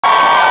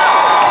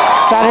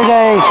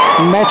Saturday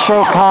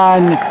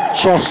metrocon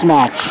chess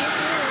match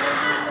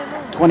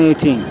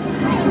 2018.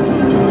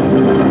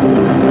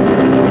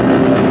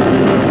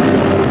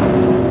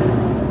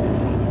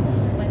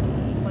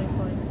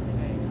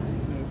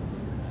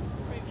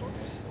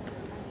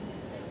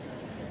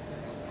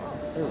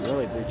 They're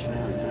really reaching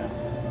out now.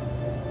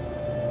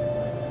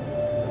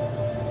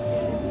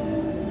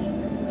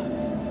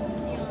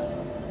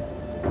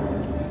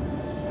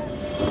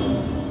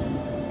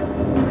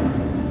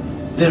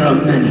 There are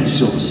many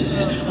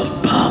sources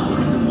of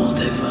power in the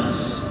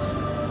multiverse.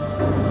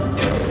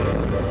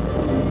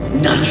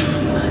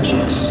 Natural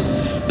magics,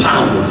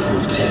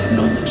 powerful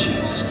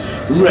technologies,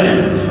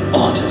 rare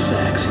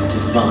artifacts and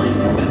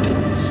divine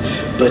weapons,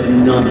 but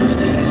none of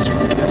these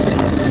would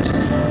exist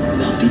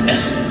without the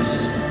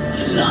essence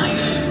of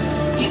life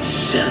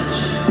itself.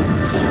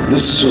 The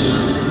soul,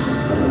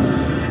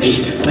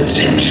 a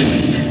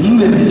potentially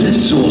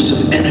limitless source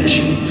of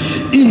energy,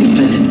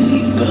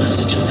 infinitely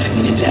versatile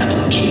in its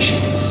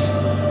applications,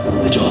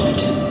 but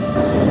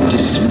often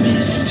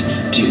dismissed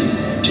due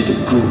to the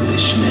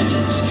ghoulish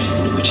methods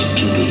in which it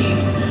can be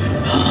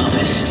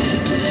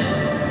harvested.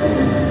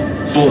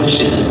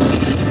 Fortunately,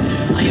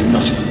 I am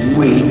not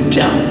weighed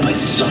down by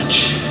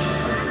such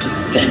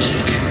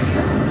pathetic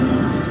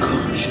moral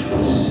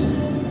conscience.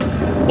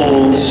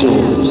 All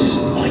souls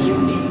are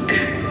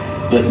unique,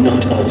 but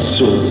not all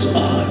souls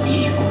are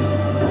equal.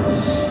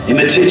 A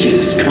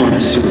meticulous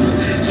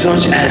connoisseur,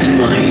 such as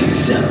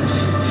myself,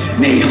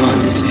 may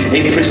harness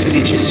a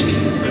prestigious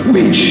view,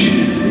 which,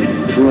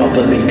 when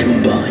properly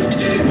combined,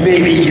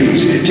 may be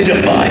used to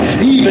defy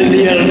even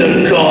the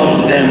elder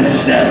gods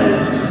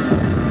themselves.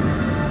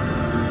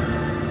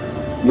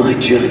 My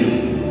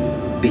journey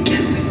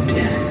began with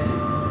death.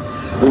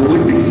 A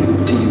would-be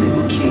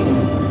demon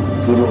king,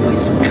 for all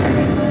his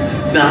cunning,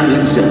 found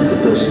himself the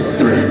first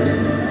thread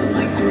of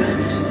my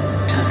grand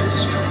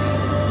tapestry.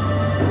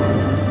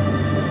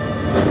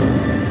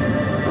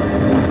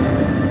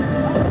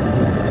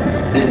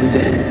 And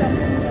then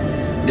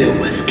there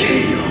was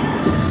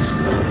chaos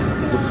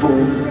in the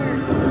form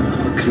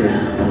of a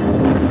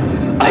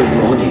clown.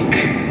 Ironic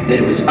that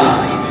it was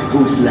I who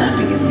was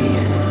laughing in the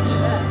end.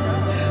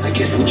 I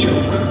guess the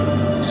joke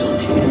was on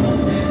him.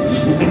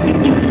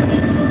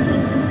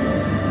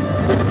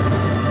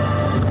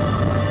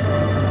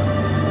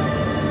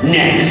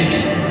 Next,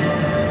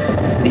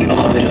 the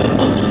arbiter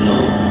of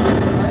law,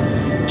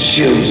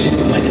 chosen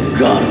by the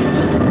guardians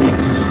of the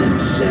Nexus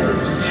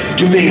themselves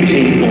to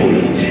maintain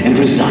order and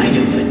preside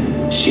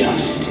over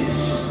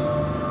justice.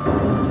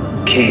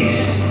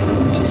 Case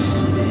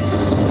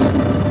dismissed.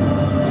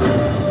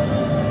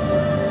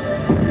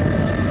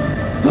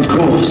 Of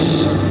course,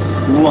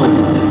 one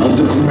of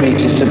the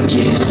greatest of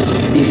gifts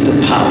is the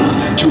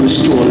power to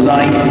restore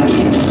life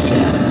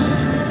itself.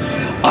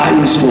 I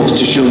was forced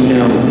to show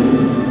no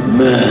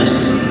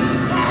mercy.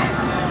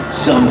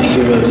 Some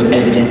heroes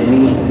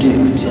evidently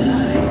do die.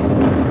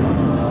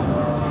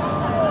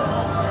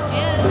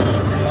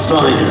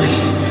 Finally,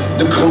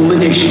 the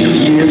culmination of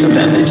years of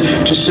effort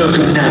to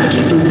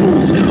circumnavigate the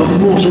rules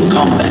of mortal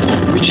combat,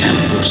 which have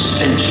for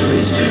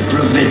centuries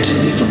prevented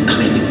me from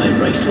claiming my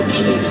rightful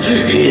place,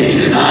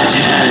 is at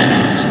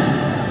hand.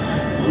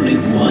 Only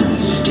one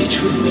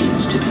stitch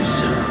remains to be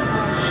sewn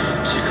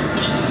to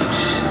complete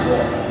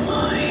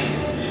my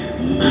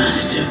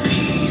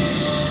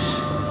masterpiece.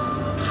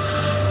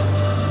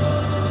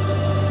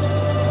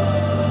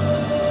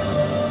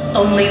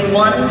 Only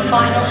one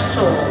final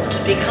soul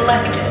to be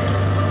collected.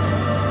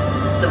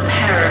 The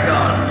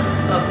paragon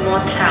of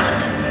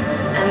mortality.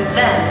 And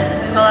then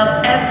we will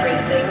have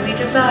everything we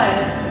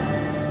desire.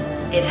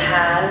 It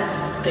has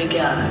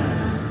begun.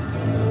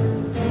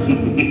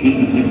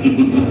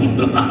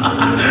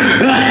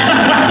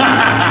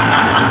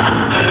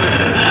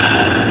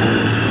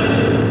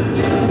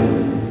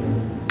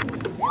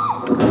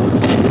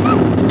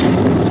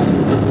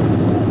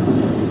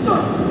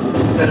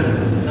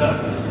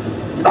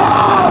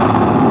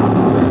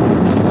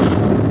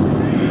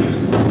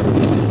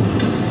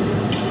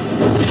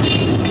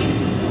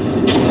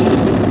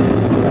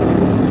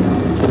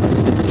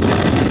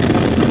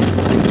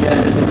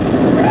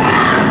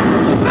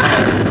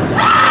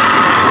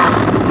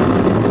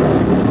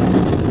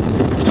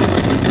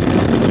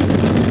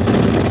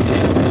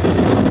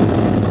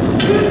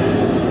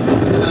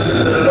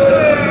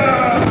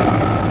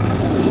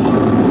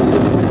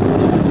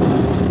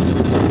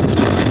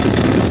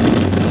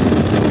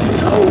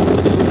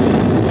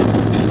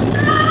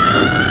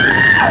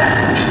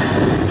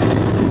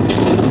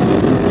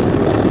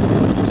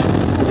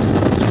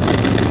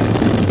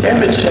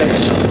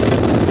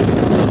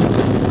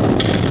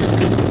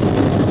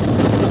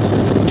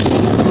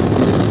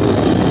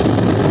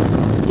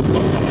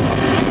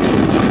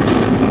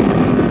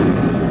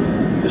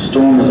 The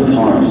storm is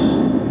upon us.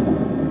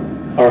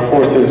 Our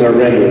forces are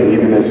ready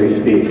even as we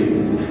speak.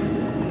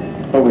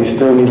 But we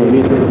still need a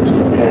leader who is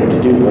prepared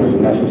to do what is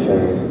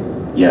necessary.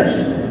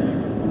 Yes,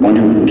 one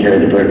who can carry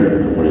the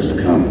burden of what is to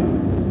come.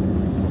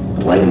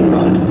 The lightning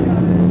rod.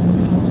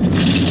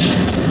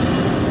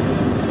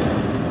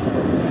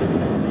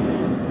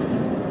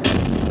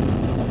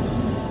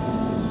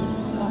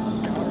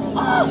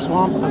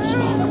 Swamp of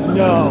smoke.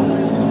 No.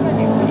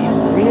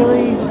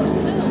 Really?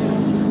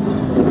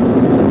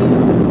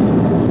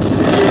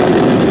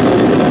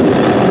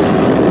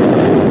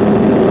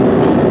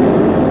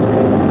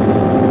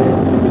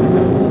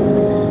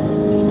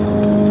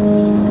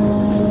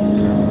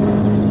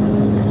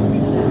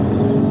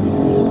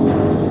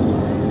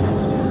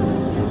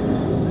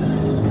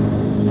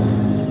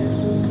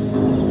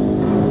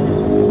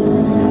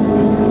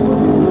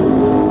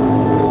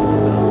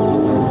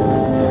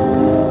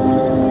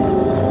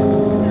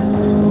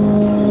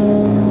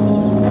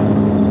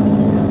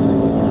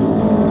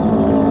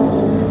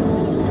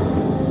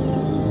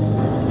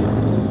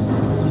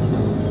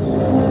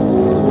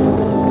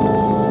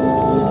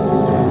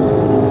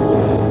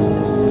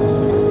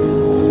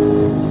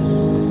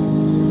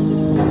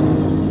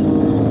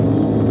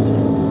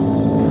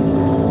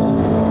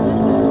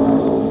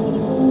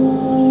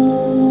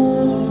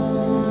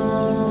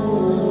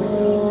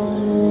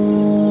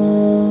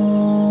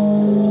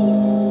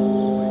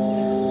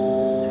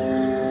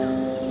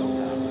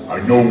 I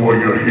know why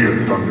you're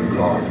here, Thunder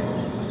God.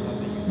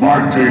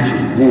 My days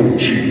as War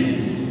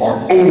Chief are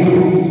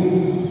over.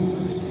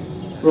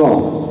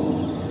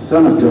 Wrong.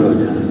 Son of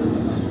Durgan.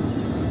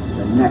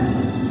 The next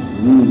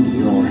need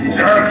your The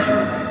help.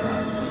 answer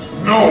is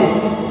no.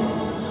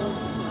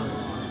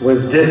 Was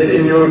this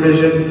in your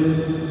vision?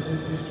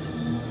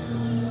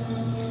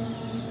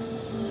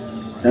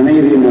 There may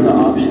be another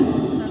option,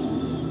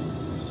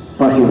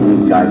 but he'll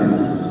need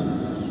guidance.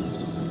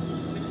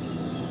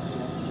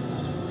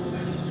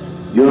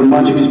 You have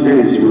much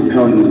experience in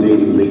repelling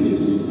invading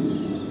legions.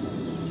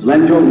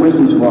 Lend your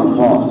wisdom to our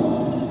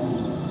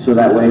cause, so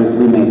that way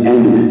we may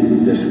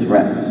end this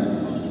threat.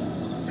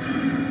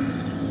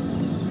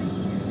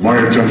 My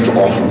attempts to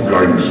offer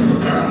guidance in the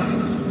past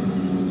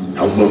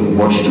have left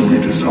much to be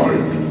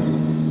desired,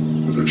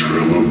 with a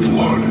trail of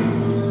blood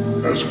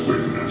as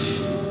witness.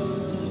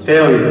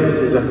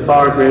 Failure is a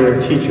far greater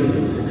teacher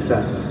than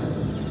success.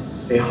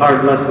 A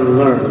hard lesson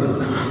learned,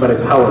 but a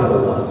powerful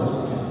one.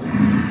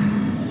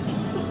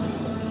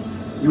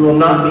 You will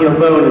not be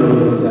alone in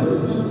these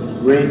endeavors.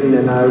 Raiden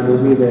and I will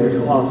be there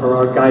to offer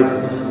our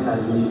guidance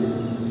as needed.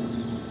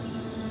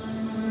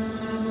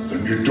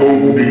 Then you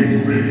don't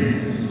need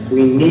me.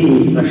 We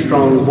need a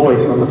strong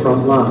voice on the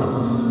front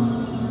lines.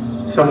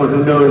 Someone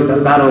who knows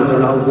that battles are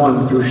not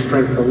won through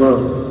strength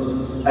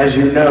alone. As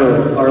you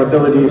know, our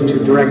abilities to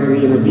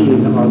directly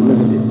intervene are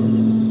limited.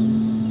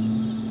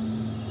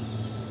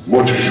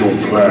 What is your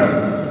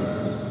plan?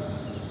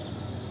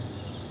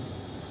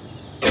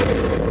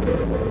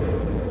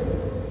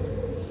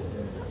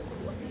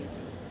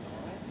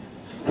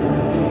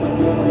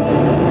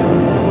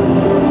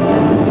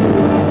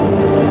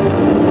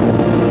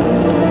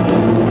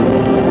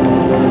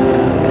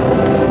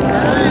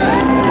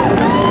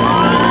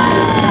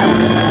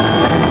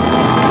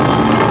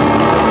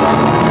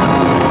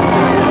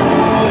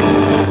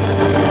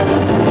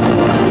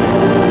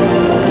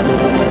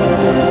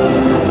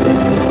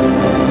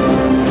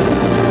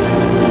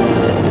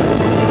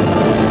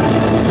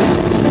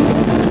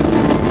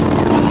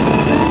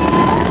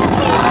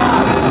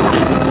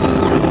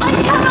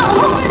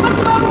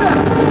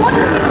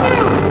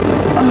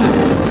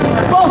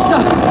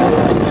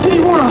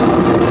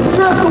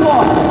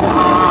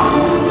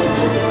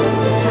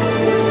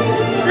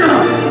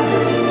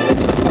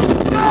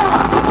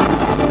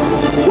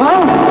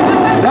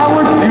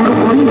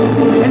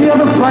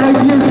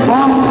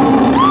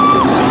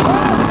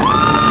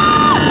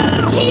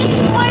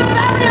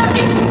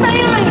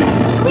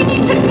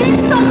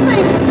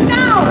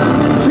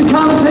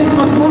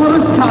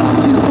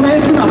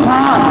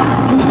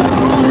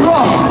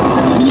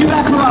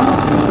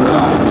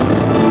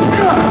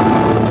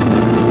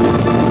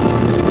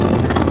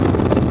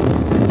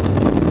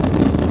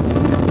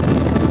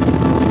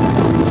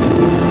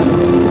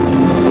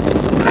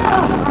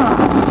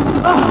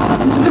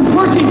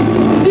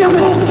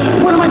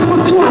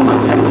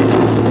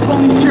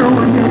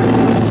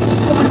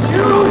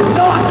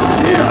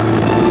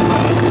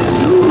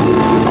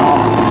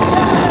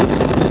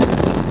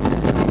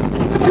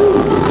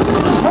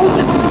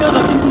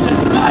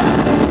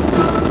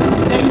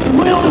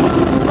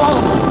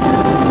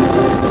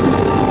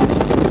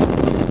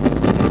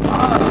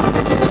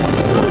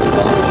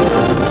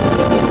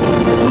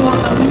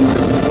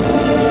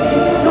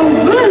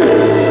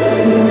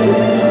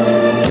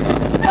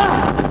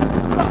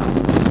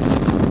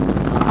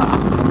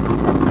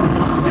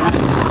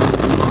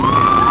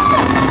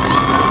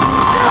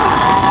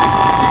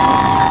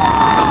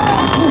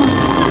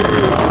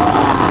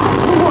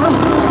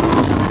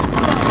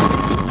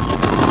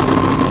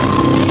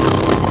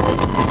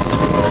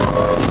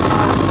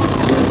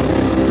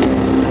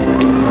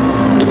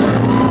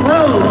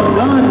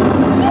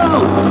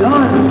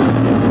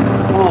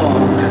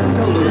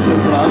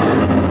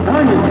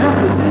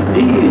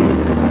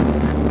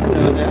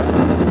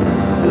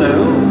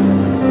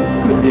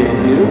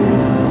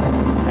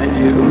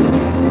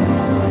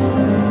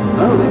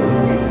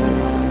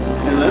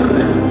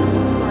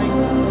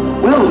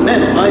 Well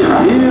met, my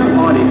dear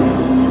audience.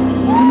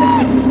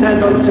 Permit me to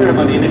stand on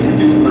ceremony and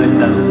introduce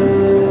myself.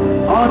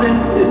 Arden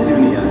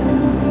Isunia,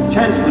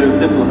 Chancellor of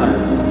Niflheim,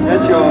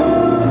 at your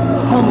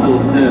humble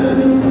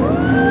service.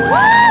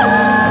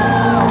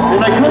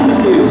 And I come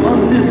to you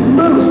on this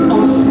most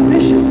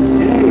auspicious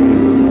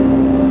days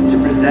to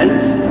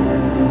present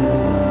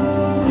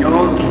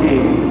your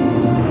king.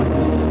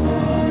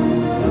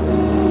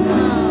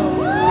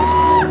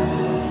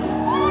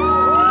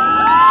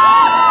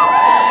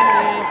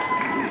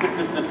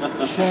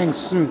 Shang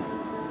Tsung.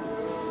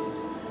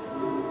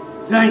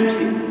 Thank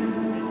you,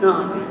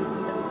 Arden,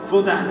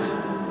 for that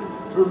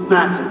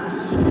dramatic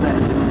display.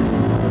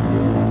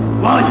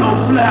 While your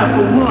flair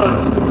for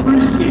words is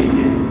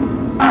appreciated,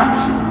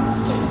 actions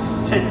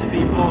tend to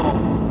be more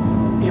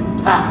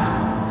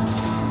impactful.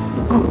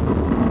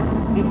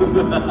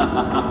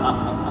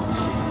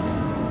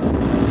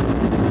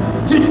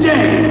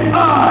 Today,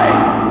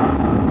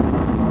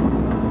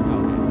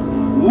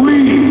 we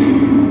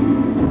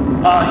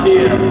are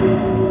here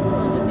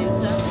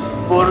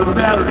for a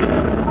very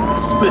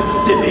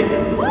specific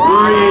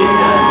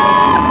reason.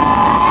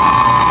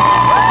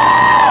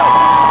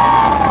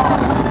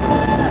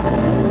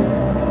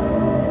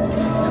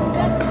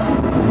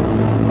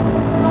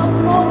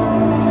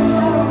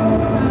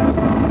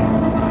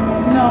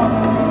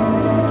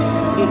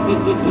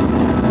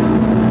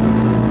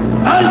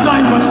 As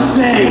I was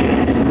saying,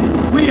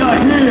 we are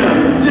here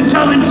to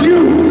challenge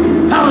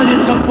you,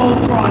 Paladins of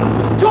Voltron,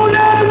 to an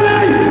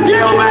enemy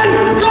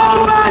human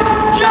combat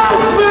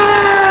justice!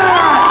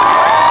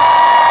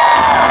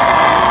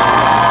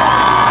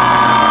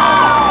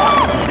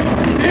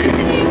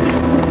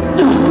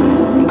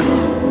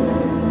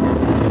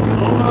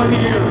 Over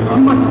here,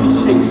 you must be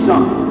Shang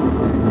Tsung.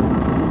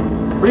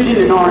 Raiden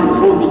and Arn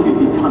told me you'd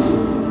be coming.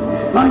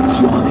 I'm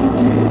sure they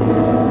did.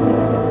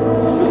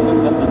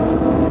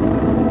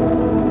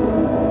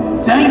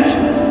 Thank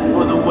you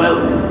for the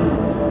welcome.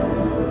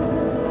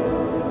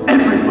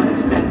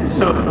 Everyone's been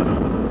so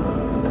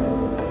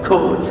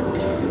cordial.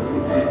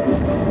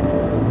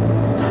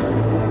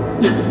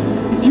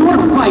 If you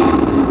want to fight,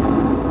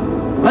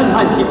 let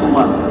my people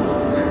up.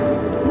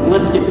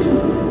 Let's get to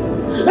it.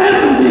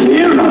 And the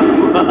hero!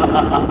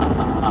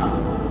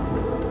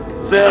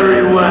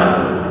 Very well.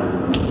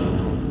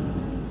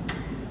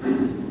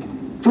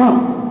 Bro,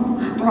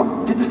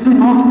 get this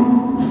thing off me.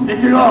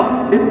 Take it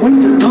off. It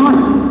wastes time.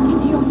 Get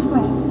to your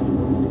squares.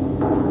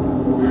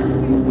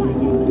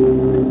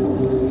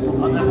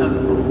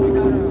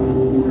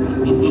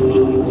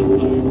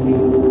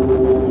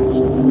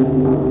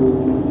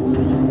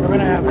 We're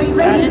gonna have Are you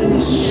ready?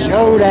 a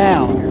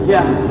showdown.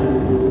 Yeah,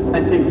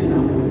 I think so.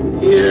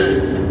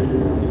 Yes.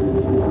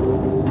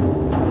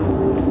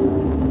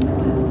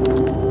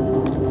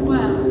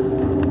 Well,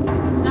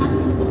 that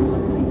was good.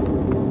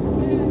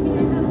 You didn't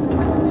even have to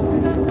fight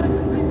with those sorts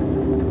of things.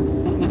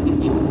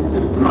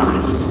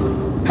 Right.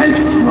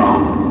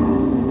 Headstrong.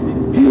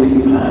 He's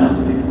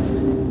perfect.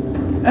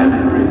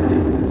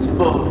 Everything is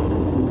falling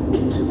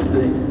into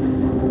place.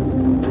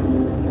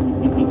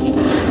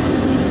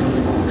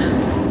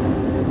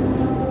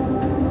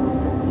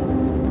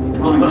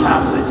 Well,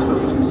 perhaps I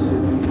spoke too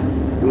soon.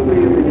 You may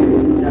have been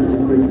able to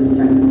desecrate the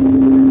sanctity of the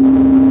rest.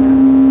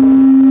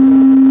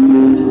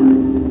 This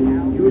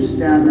time, you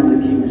stand on the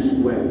King's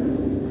Square,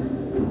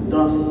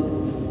 thus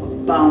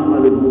bound by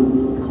the rules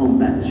of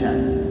combat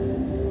chess.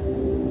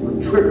 Your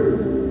trickery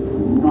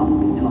will not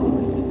be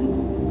tolerated.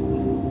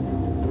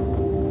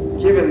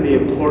 Given the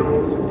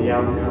importance of the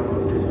outcome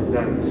of this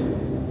event,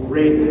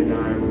 Raiden and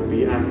I will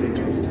be acting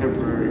as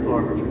temporary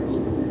arbiters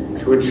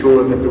to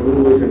ensure that the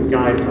rules and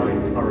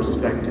guidelines are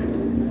respected.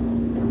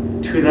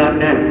 To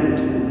that end,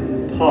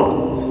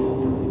 pause,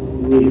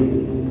 kneel.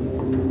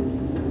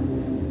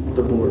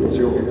 The board is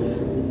yours.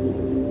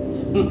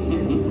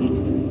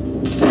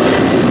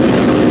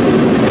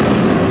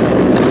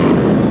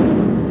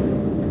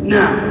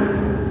 Now,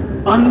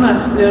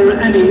 unless there are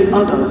any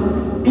other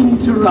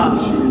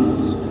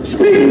interruptions.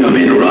 Speaking of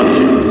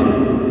interruptions,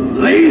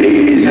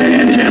 ladies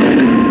and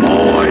gentlemen,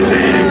 boys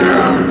and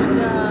girls,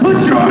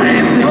 put your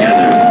hands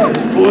together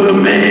for the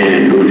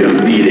man who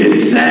defeated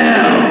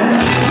Cell.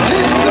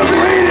 The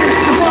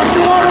greatest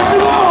martial artist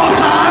of all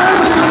time,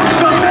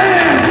 the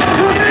man,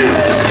 the myth,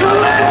 the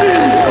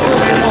legend,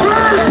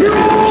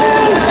 Hercule!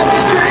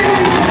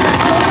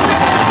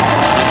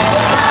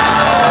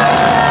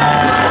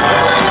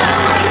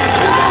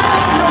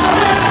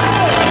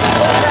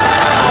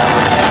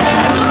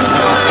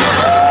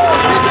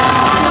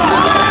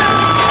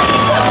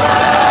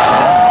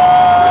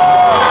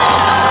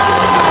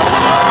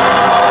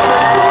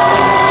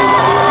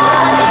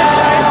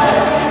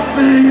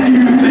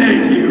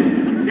 Thank you.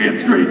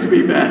 It's great to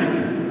be back.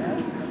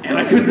 And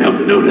I couldn't help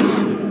but notice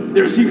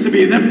there seems to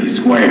be an empty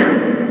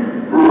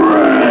square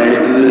right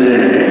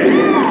there.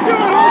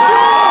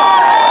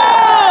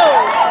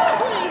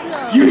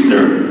 You,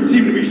 sir,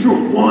 seem to be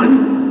short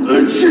one,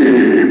 a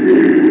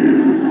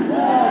champion.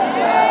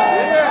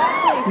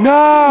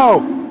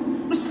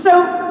 No! So,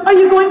 are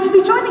you going to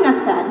be joining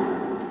us then?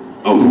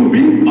 Oh, who,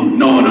 me? Oh,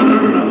 no.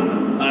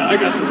 I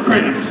got some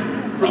cramps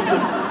from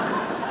some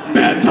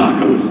bad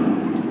tacos.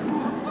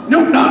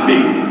 Nope, not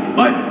me.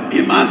 But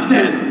in my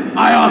stead,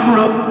 I offer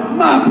up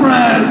my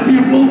prize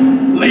pupil.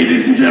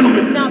 Ladies and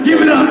gentlemen,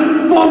 give it up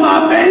for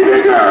my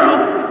baby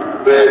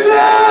girl,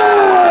 Fidel!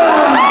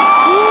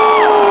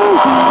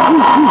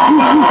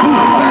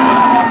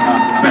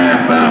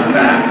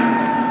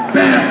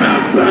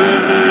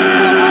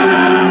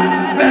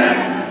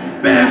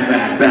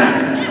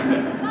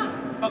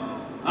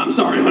 I'm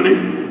sorry, honey.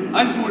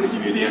 I just want to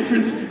give you the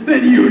entrance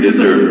that you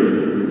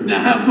deserve. Now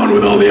have fun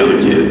with all the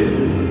other kids.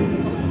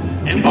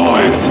 And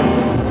boys,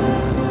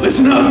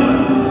 listen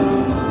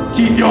up.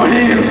 Keep your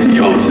hands to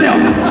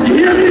yourself. You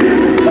hear me?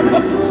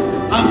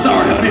 I'm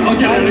sorry, honey. I'll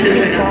get out of your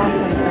hair.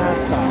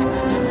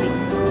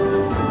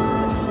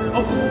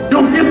 Oh,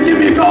 don't forget to give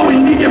me a call when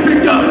you need to get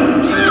picked up.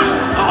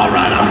 All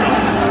right, I'm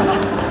going.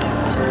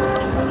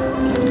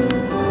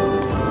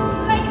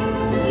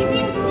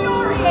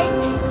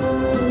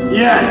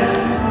 Yes.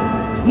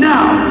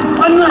 Now,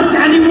 unless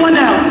anyone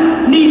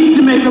else needs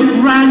to make a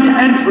grand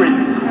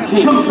entrance,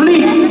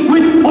 complete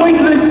with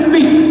pointless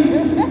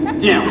speech.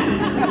 Damn.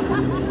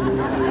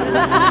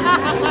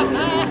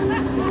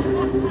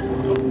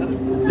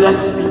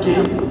 Let's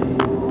begin.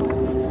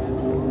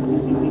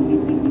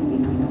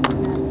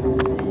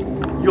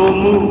 Your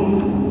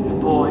move,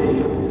 boy.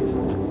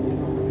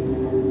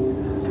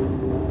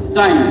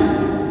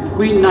 Steiner,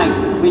 Queen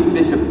Knight to Queen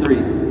Bishop 3.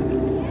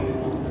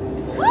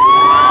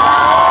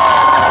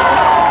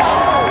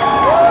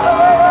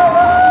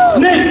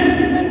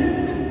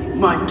 Snake!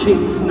 My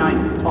King's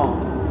Knight pawn.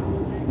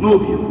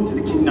 Move you to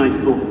the King Knight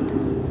 4.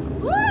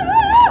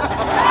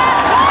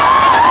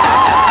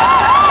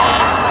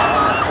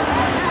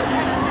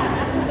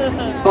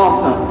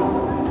 Balsa,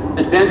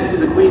 advance to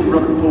the Queen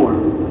Rook 4.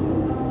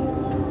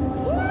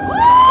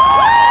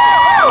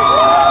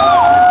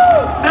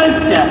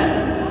 Esteth!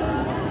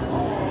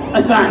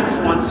 Advance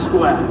 1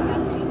 square.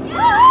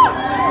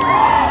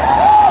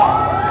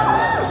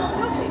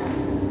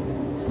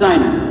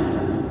 Steiner,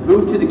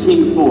 move to the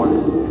King 4.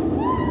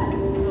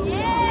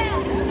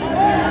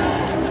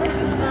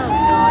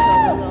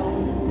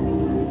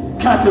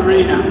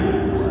 Katarina,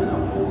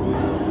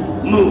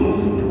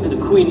 move to the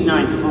Queen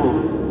Knight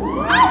 4.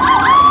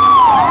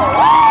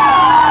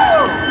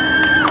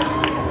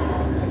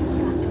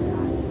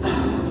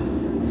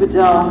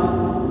 Fidel,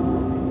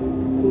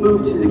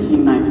 move to the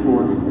King Knight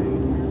 4.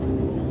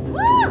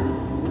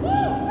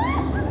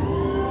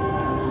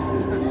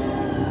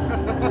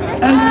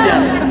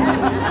 Esteth,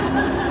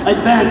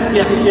 advance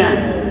yet again.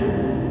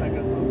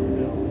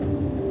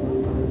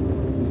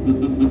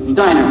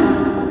 Steiner,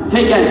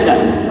 take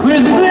Esteth. Clear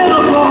the ball. Clear the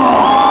ball!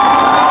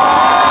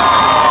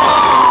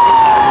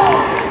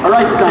 All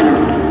right, Steiner,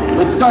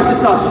 let's start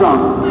this off strong.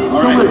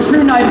 All Show right. what a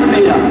true knight is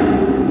made of.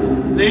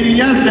 Lady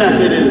Esteth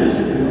it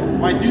is.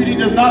 My duty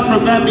does not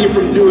prevent me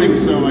from doing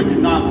so. I do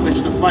not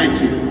wish to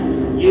fight you.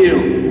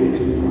 Yield.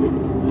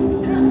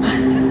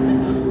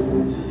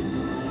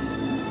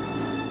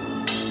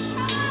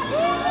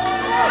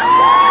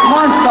 Come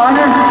on,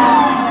 Steiner.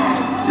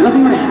 There's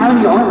nothing going to have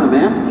in the armor,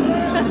 man.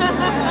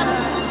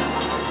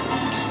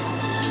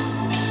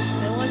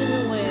 I want him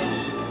to win.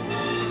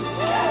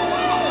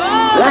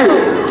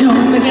 There.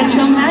 Don't forget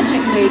your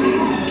magic, lady.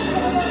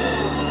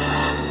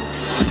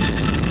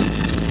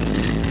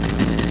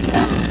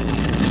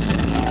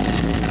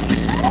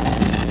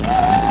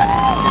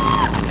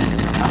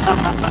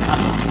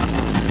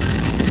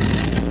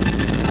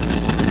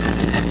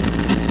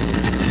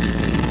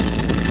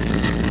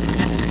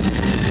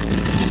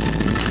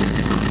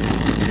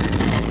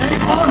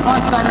 Come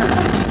on, Steiner.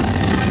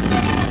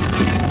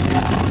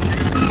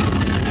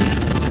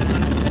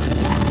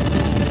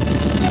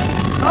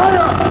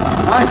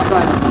 Nice,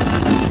 Steiner.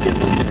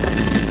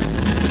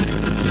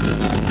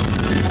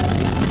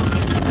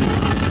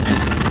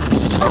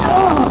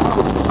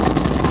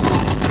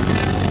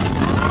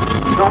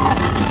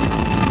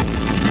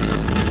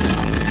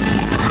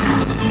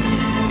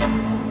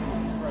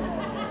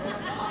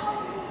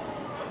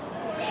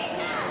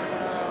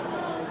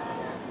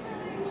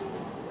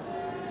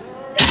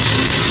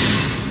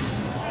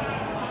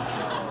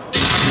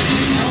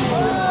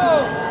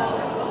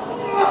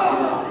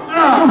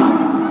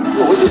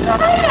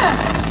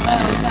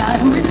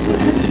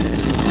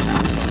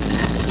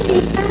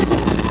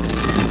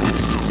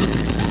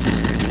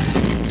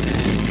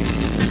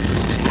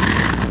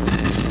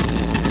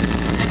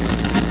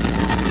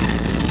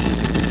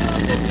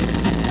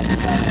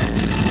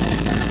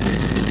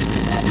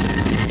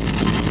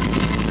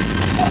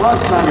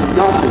 Last time you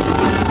got this.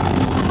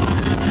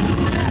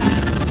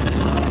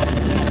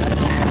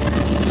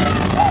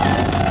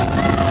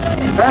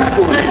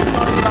 Excellent.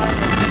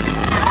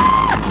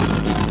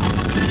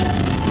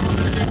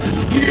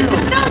 You.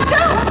 No,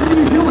 don't! What are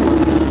you doing?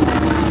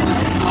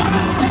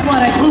 What I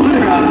Pull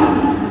it out.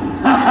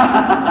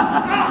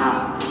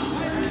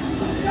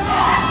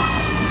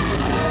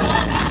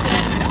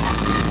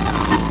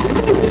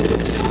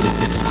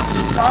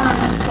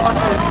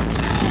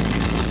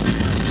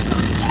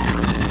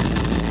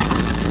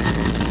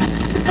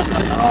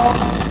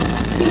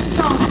 He's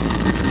strong.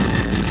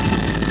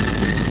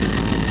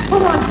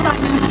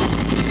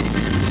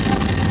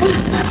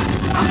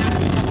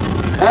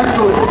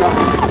 Excellent stuff.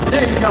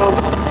 There you go.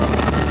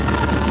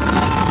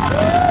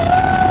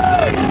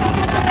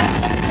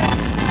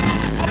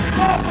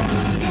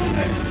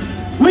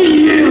 We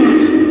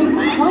yield!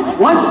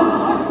 What?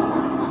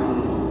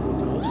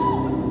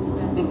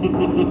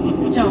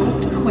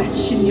 Don't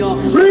question your...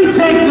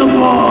 Retake the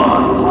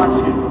board! Watch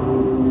it.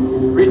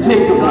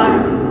 Retake the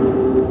ladder.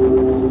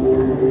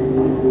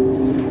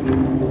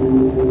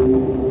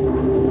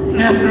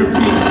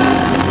 Nefertiti.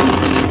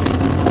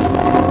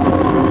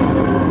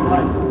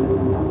 Right.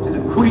 To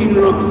the Queen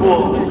Rook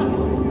forward.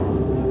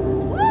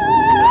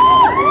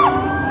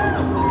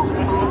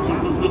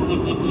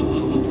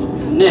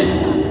 Nix.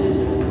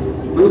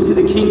 Move to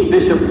the King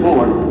Bishop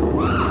forward.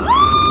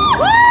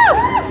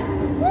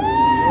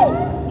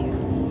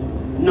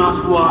 Not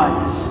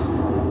wise.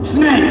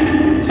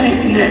 Snake,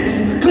 take Nix.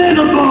 Clear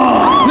the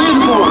board! Clear the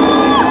board!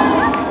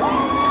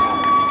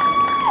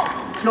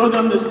 Show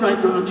them the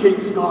strength of a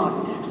king's guard,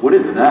 Nix. What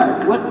is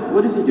that?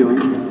 What is he doing?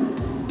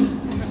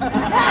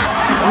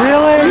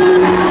 Really?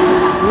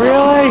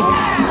 Really? I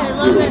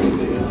love it.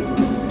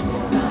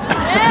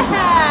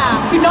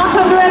 Yeah! Do not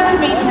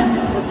underestimate him.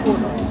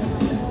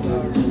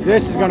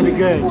 This is gonna be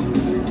good.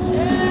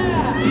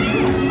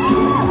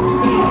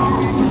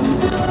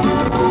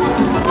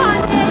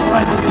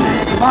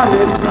 Come on,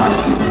 Nix.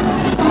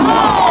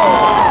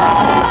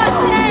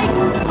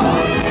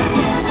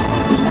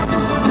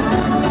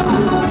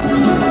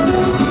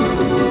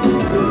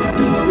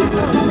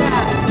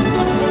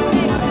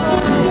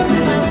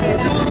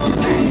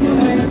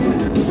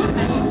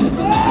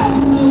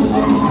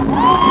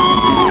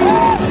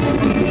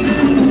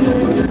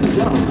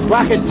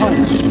 Rocket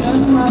punch.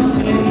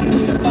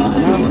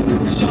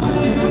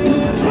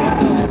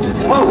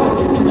 Whoa!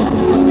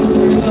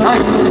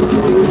 Nice.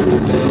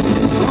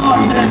 Come on,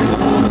 Nix.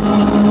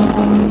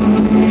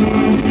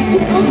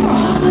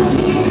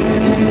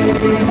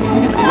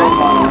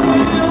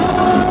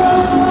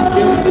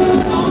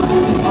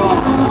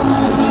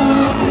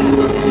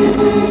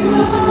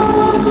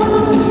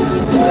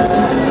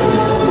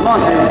 Come on,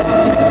 Nix.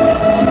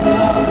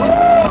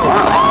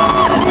 Wow.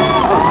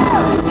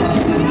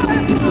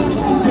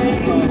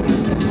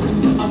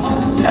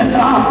 That's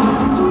up.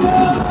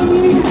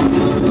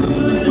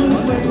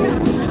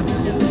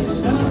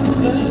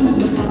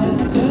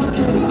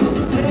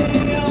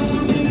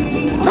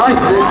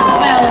 Nice, Nix.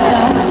 Well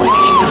done,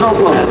 Snake. So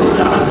close.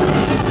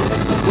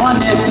 Come on,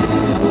 Nix.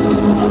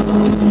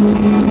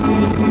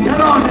 Get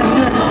on him,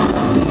 Nix.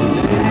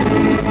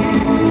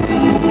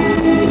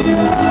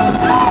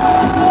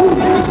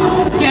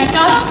 Get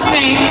up,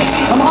 Snake.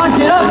 Come on,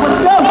 get up. Let's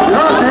go. Get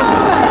up, Nix.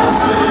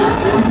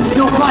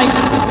 Still fight.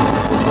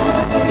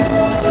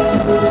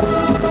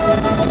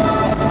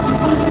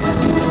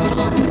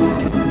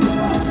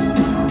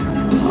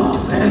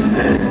 And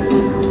this.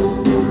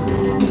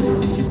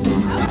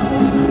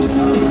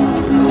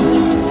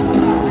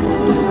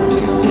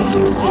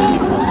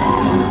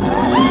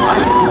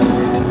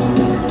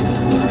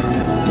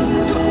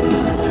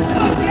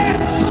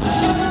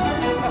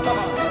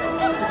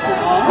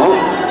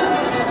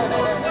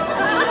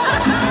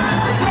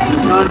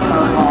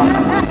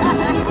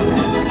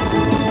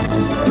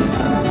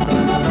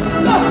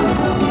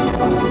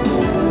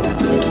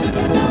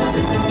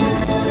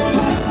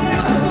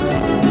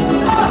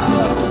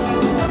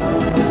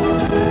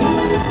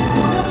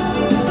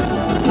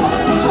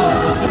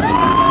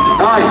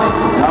 Nice.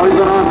 Now he's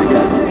on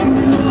again.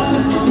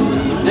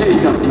 There you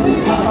go.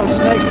 Oh,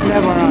 Snake's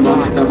never on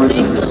mine. That might be-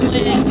 He's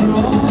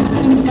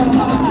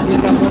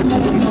got more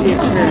PTC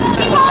experience.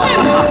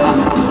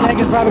 Snake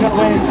is probably gonna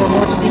win for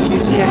more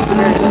PTC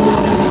experience.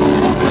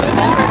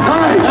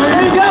 Alright,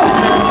 there you go!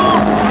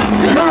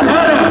 You got it!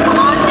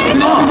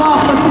 Come on,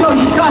 let's go,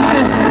 you got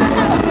this!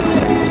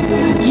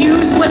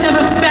 Use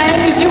whatever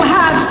fangs you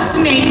have,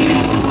 Snake.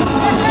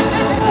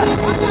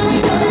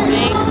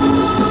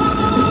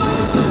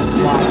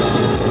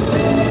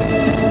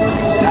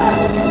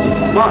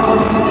 Come on!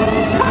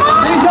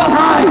 There you go,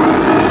 nice!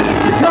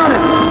 You got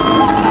it!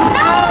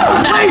 No!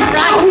 That's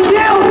right.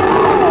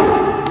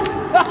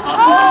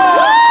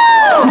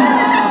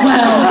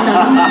 Well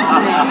done,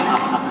 Snake.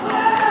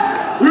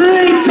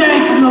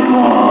 Retake the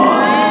board!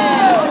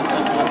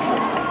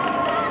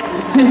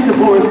 Take the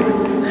board.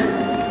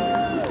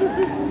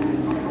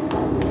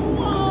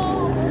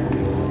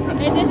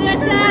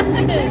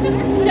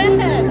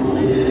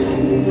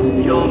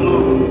 Your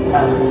move,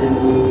 Paladin.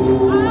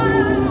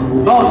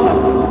 Balsa,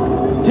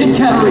 take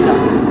Katarina.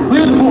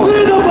 Clear the board.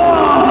 Clear the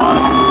board!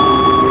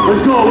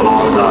 Let's go,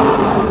 Balsa!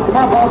 Come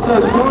on, Balsa,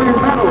 show your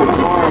medal.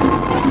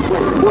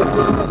 Wait,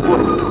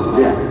 wood.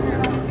 Yeah.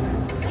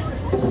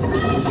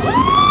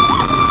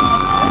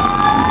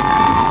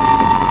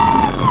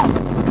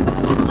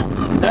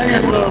 Dang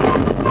it, Will.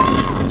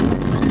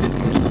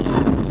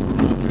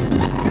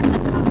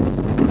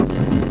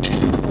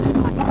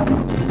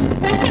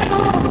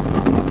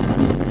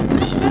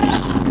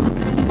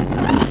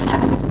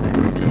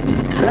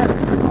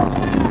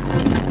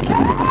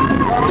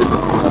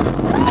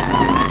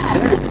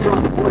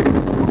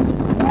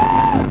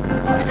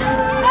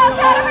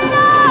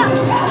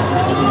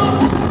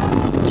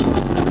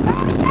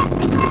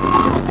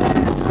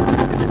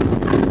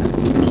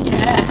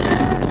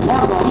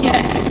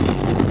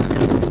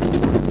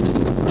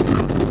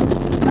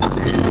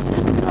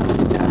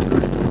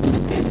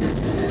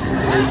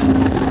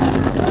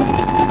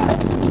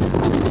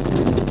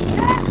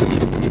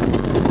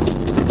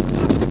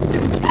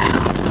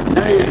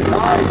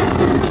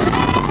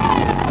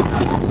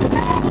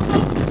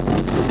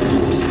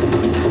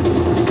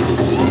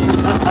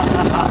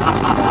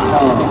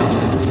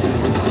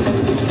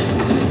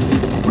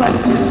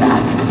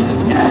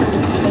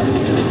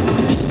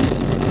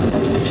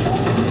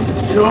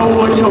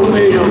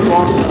 tomato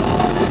bomb.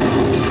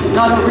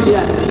 Not over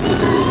yet.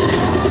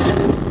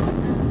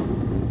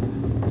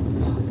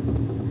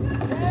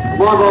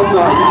 Come on,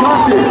 Balsar, you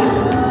got this.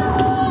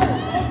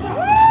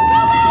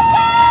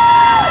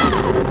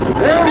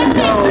 There we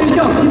go. There you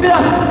go. Keep it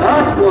up.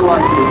 That's more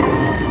like it.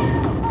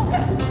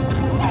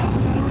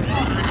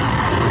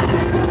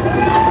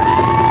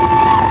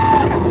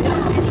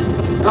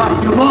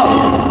 Nice. Come on.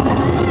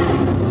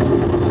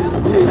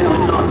 You will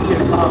not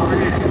give up.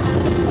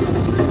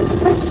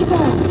 Where's she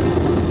going?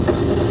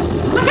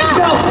 Look out!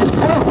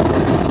 Go!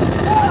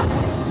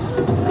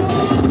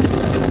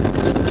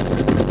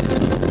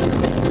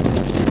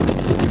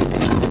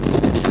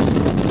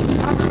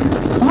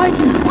 Behind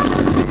you!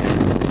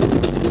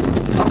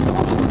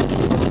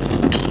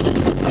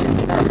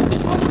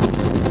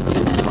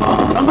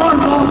 Come on,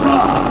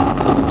 Balsar!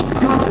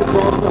 Got this,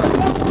 Balsar.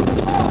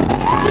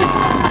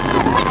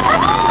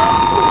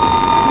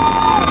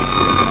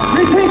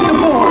 Retake the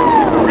board!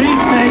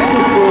 Retake the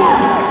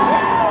board!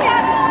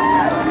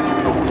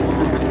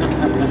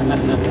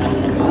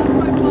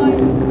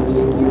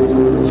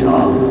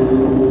 Job.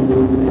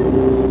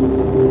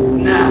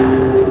 Now.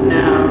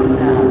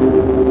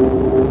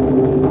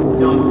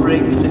 Don't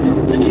break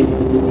little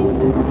kids.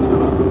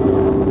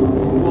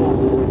 Oh.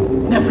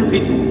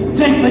 Nefertiti,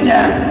 take me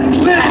down!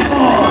 Yes!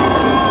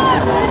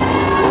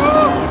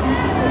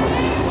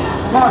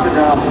 Mark it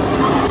down.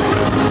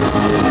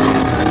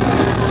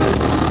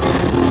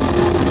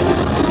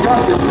 Got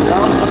this,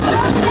 madame.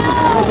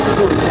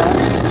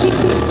 She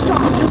seems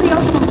strong. You'll be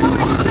okay.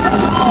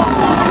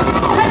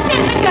 That's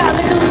it,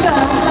 little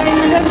girl playing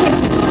in her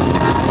kitchen.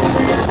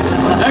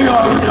 Hang on,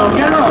 Madame,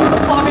 get up!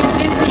 Or is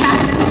this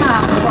cat and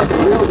mouse? Like a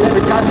real game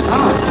of cat and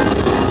mouse.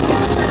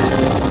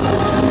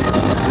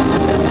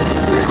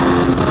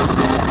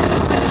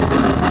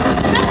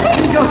 That's it!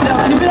 There you go, Fidel,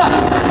 keep it up!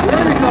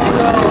 There we go,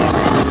 Fidel!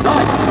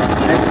 Nice!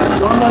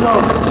 Don't let go!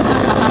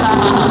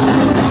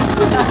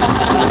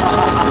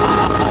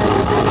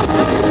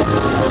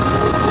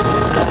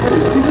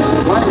 He's just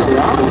running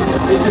around.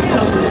 It just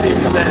doesn't seem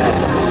fair.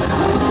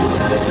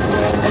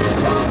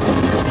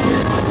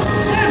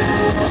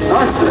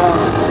 Nice, Fidel!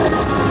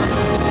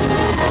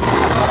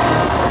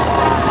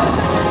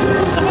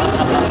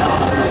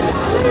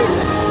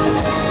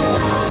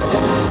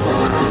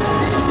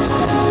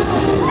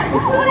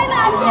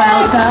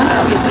 Well done.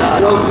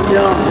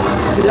 Fidel,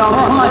 Fidel,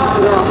 come on,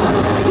 Fidel!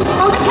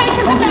 Overtake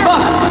him, Fidel.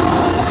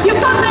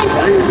 You've got this.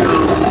 There you go.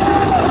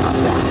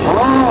 Oh!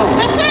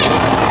 That's it.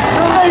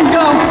 There you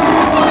go!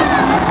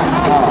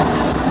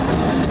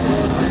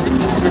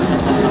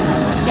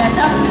 Get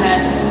up,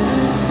 pet.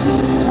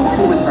 Talk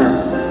with her.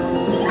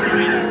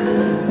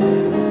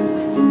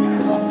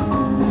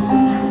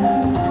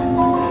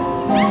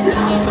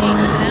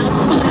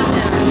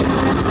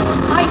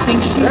 I think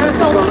she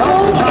insulted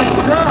your king.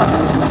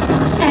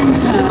 And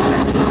her.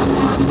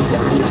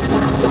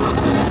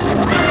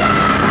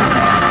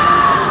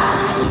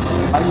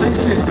 I think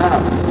she's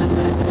mad.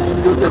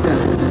 Go check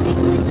in.